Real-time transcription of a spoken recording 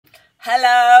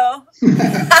Hello.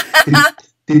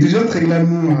 T'es toujours très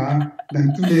glamour, hein,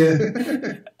 dans tous les...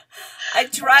 I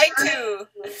try to.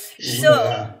 So,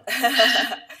 Voilà.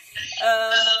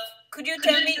 could you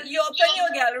tell me, you opened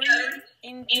your gallery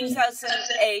in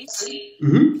 2008.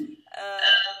 Mhm.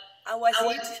 How was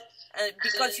it?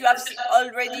 Because you have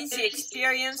already the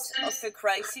experience of a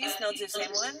crisis, not the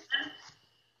same one.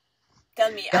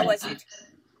 Tell me, how Yeah. was it?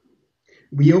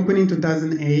 We opened in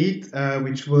 2008,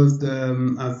 which was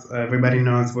as everybody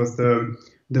knows, was the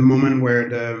moment where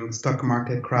the stock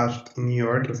market crashed in New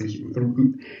York. It was a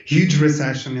huge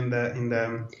recession in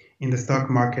the stock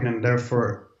market, and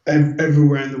therefore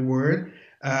everywhere in the world.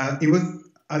 It was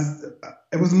as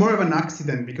it was more of an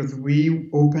accident because we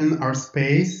opened our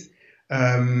space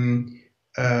when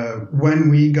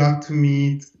we got to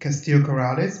meet Castillo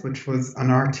Corrales, which was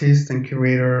an artist and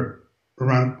curator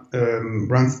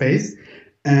run space.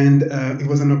 And it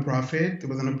was a no-profit. It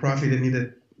was a no-profit that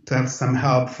needed to have some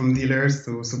help from dealers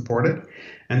to support it.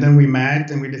 And then we met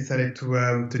and we decided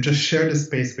to just share the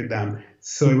space with them.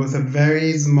 So it was a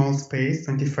very small space,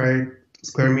 25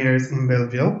 square meters in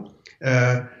Belleville,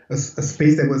 a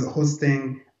space that was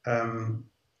hosting a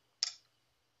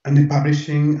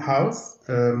publishing house,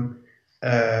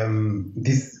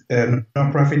 this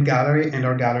non-profit gallery, and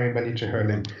our gallery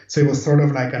Balice-Hertling. So it was sort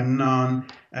of like a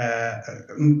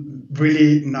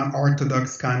really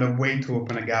non-orthodox kind of way to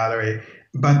open a gallery.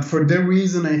 But for the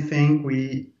reason, I think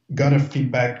we got a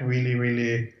feedback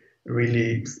really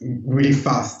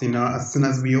fast. As soon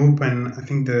as we opened, I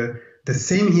think the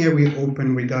same year we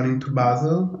opened, we got into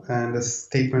Basel and the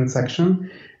statement section,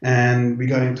 and we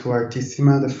got into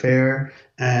Artissima, the fair,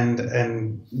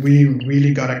 and we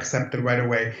really got accepted right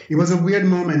away. It was a weird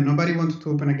moment. Nobody wanted to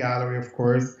open a gallery, of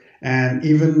course, and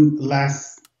even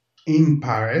less in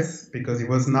Paris, because it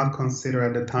was not considered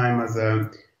at the time as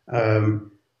a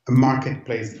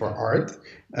marketplace for art.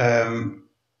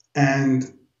 And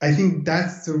I think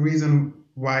that's the reason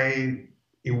why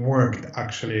it worked,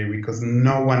 actually, because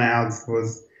no one else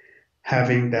was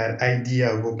having that idea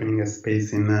of opening a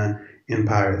space in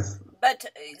Paris. But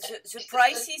the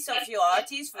prices of your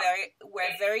artists were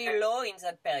very low in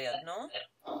that period, no?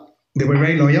 They were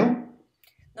very loyal?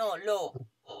 No, low.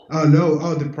 Oh, low.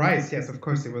 Oh, the price. Yes, of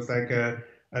course. It was like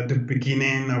at the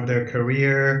beginning of their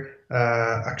career.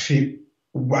 Actually,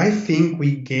 I think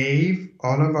we gave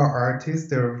all of our artists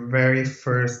their very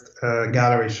first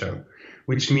gallery show,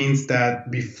 which means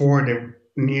that before they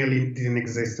nearly didn't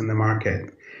exist in the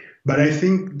market. But I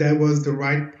think that was the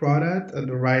right product at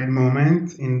the right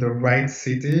moment in the right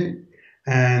city,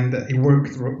 and it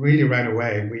worked really right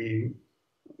away.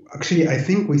 I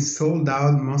think we sold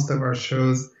out most of our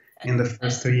shows in the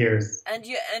first 2 years. And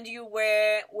you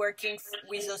were working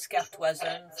with Oscar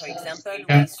Toison, for example, who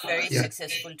Yeah. is very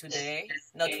successful today.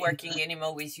 Not working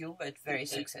anymore with you, but very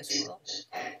successful.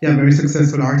 Yeah, very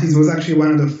successful artist. Was actually one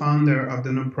of the founder of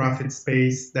the non-profit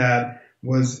space that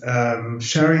was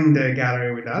sharing the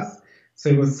gallery with us. So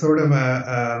it was sort of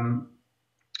a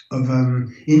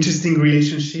interesting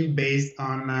relationship based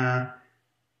on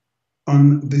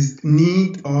this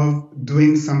need of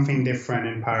doing something different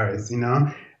in Paris.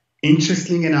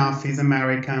 Interestingly enough, he's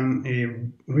American. He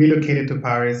relocated to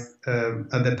Paris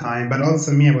at the time, but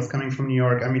also me. I was coming from New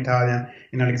York. I'm Italian.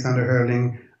 And Alexander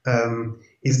Herling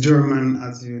is German,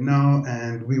 as you know,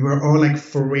 and we were all like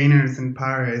foreigners in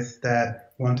Paris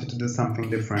that wanted to do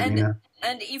something different.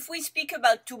 And if we speak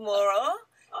about tomorrow,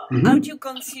 how do you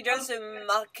consider the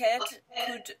market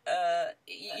could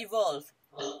evolve?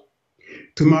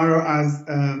 Tomorrow as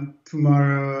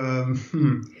tomorrow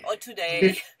or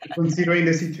today, considering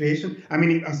the situation. I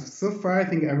mean, so far I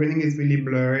think everything is really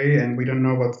blurry and we don't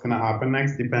know what's going to happen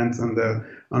next. Depends on the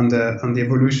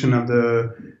evolution of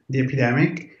the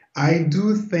epidemic. I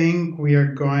do think we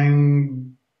are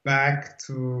going back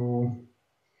to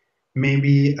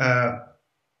maybe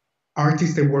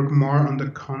artists that work more on the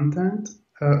content,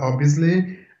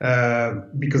 obviously,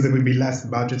 because there will be less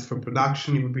budgets for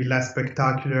production. It would be less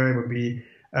spectacular. It would be,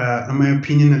 in my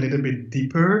opinion, a little bit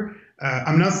deeper.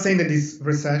 I'm not saying that this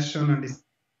recession and this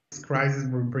crisis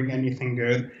will bring anything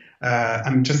good.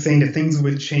 I'm just saying that things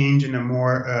will change in a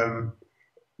more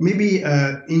maybe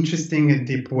interesting and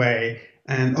deep way.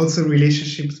 And also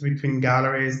relationships between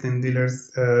galleries and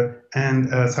dealers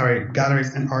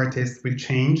galleries and artists will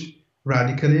change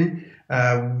radically.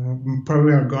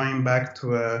 Probably are going back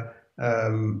to a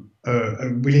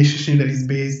relationship that is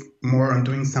based more on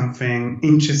doing something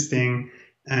interesting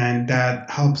and that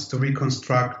helps to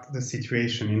reconstruct the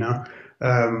situation,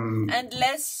 and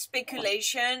less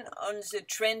speculation on the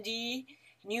trendy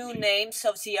new names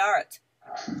of the art.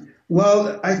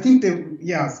 Well, I think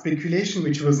speculation,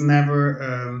 which was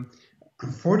never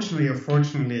unfortunately or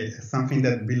fortunately, something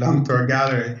that belonged to our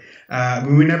gallery.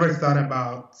 We never thought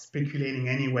about speculating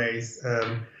anyways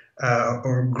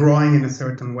or growing in a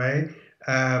certain way.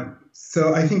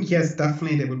 So I think, yes,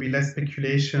 definitely there will be less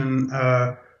speculation.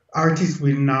 Artists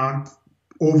will not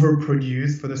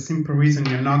overproduce for the simple reason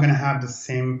you're not going to have the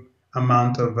same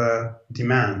amount of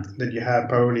demand that you had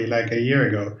probably like a year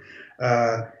ago.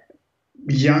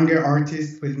 Younger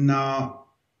artists will not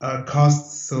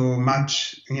cost so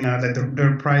much, that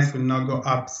their price will not go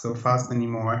up so fast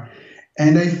anymore.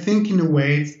 And I think in a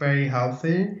way it's very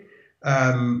healthy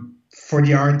for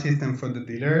the artist and for the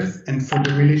dealers and for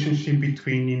the relationship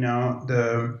between,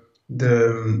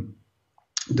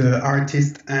 the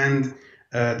artist and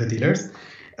the dealers.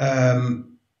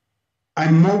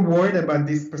 I'm more worried about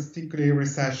this particular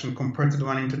recession compared to the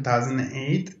one in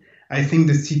 2008. I think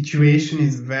the situation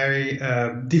is very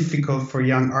difficult for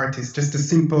young artists. Just a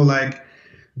simple on a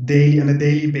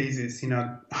daily basis,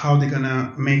 how they're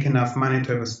gonna make enough money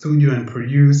to have a studio and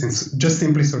produce and just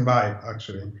simply survive.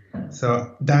 Actually,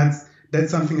 so that's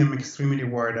something I'm extremely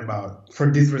worried about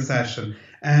for this recession.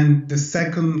 And the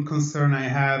second concern I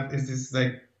have is this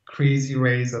crazy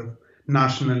race of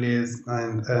nationalism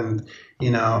and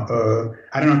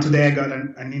I don't know. Today I got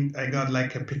I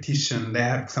got a petition.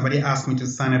 Somebody asked me to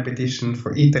sign a petition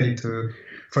for Italy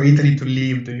to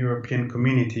leave the European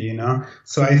community.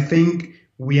 So I think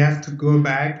we have to go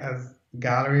back as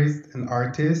gallerists and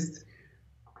artists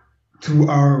to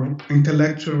our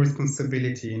intellectual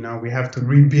responsibility. We have to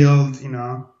rebuild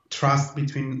trust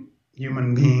between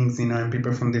human beings, and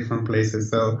people from different places.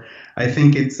 So I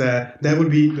think it's that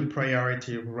would be the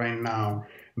priority right now.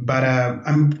 But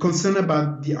I'm concerned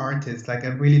about the artists. I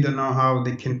really don't know how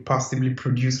they can possibly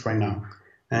produce right now.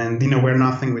 And, we're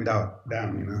nothing without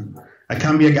them, I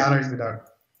can't be a gallerist without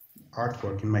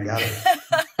artwork in my gallery.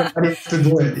 I have to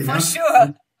do it, For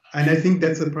sure. And I think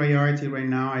that's a priority right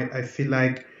now. I feel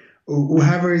like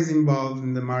whoever is involved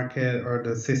in the market or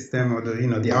the system or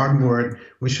the art world,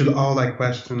 we should all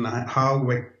question how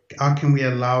can we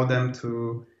allow them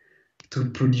to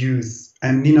produce.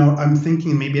 And I'm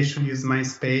thinking maybe I should use my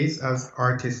space as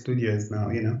artist studios now.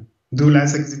 Do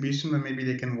less exhibition, and maybe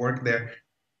they can work there.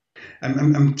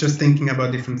 I'm just thinking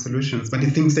about different solutions. But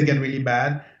if things they get really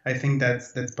bad, I think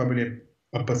that's probably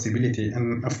a possibility.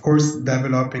 And of course,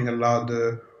 developing a lot of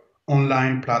the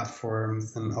online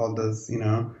platforms and all those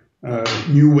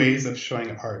new ways of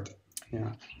showing art.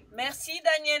 Yeah. Merci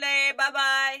Daniele. Bye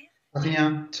bye.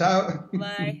 Rien. Ciao.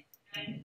 Bye.